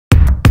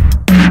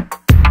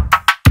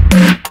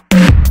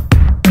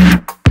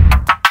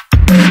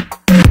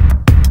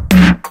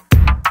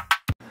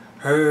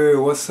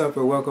what's up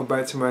and welcome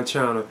back to my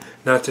channel.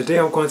 Now today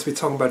I'm going to be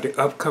talking about the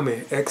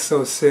upcoming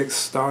EX0-6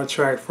 Star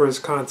Trek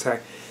First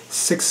Contact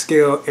 6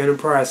 scale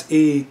Enterprise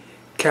E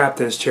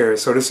Captain's Chair.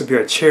 So this would be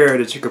a chair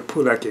that you could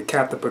put like your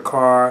Captain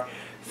Picard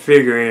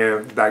figure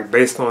in, like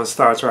based on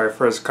Star Trek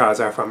First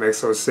Contact from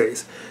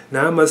EX0-6.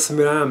 Now I must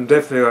admit I'm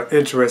definitely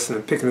interested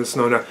in picking this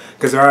one up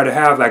because I already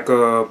have like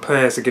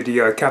plans to get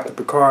the Captain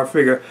Picard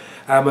figure.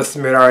 I must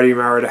admit I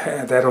already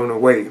have that on the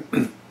way.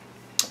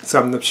 So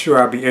I'm sure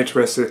I'll be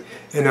interested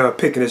in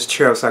picking this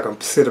chair so I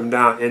can sit them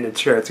down in the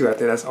chair too. I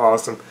think that's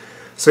awesome.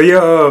 So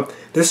yeah,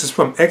 this is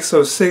from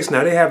EX0-6.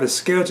 Now they have it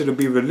scheduled to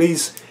be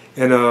released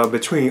in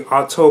between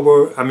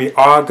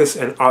August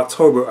and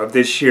October of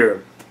this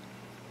year.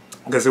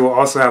 Because it will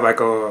also have like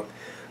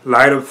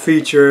lighter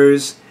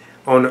features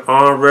on the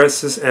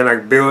armrests and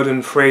like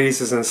building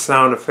phrases and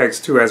sound effects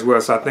too as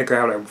well. So I think I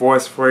have like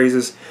voice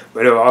phrases,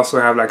 but it will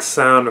also have like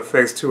sound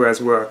effects too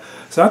as well.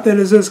 So I think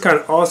this is kind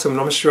of awesome,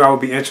 and I'm sure I will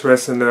be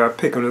interested in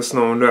picking this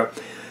one up.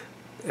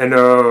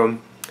 And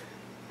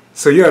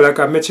so yeah, like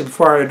I mentioned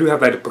before, I do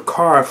have like the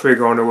Picard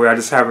figure on the way. I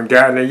just haven't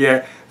gotten it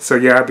yet. So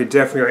yeah, I'd be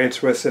definitely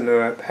interested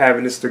in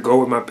having this to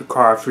go with my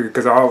Picard figure,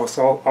 because I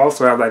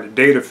also have like the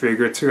Data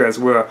figure too as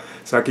well.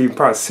 So I can even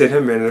probably sit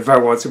him in if I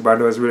want to, but I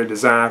know it's really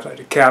designed for like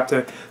the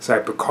Captain, so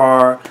like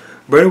Picard.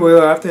 But anyway,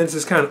 I think it's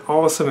just kind of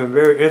awesome and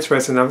very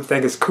interesting. I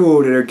think it's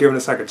cool that they're giving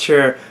us like a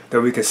chair that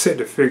we can sit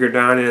the figure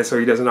down in, so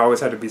he doesn't always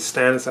have to be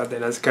standing. So I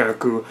think that's kind of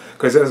cool,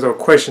 because there's no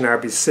question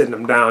I'll be sitting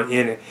him down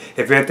in it.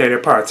 If anything, they'll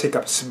probably take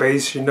up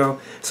space, you know.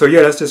 So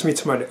yeah, that's just me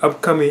talking about the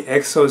upcoming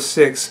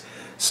EX0-6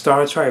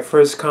 Star Trek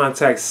First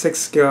Contact 6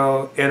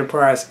 scale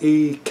Enterprise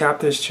E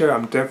Captain's Chair.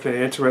 I'm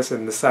definitely interested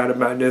in deciding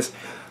about this.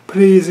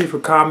 Please leave a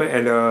comment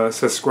and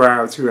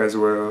subscribe too as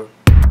well.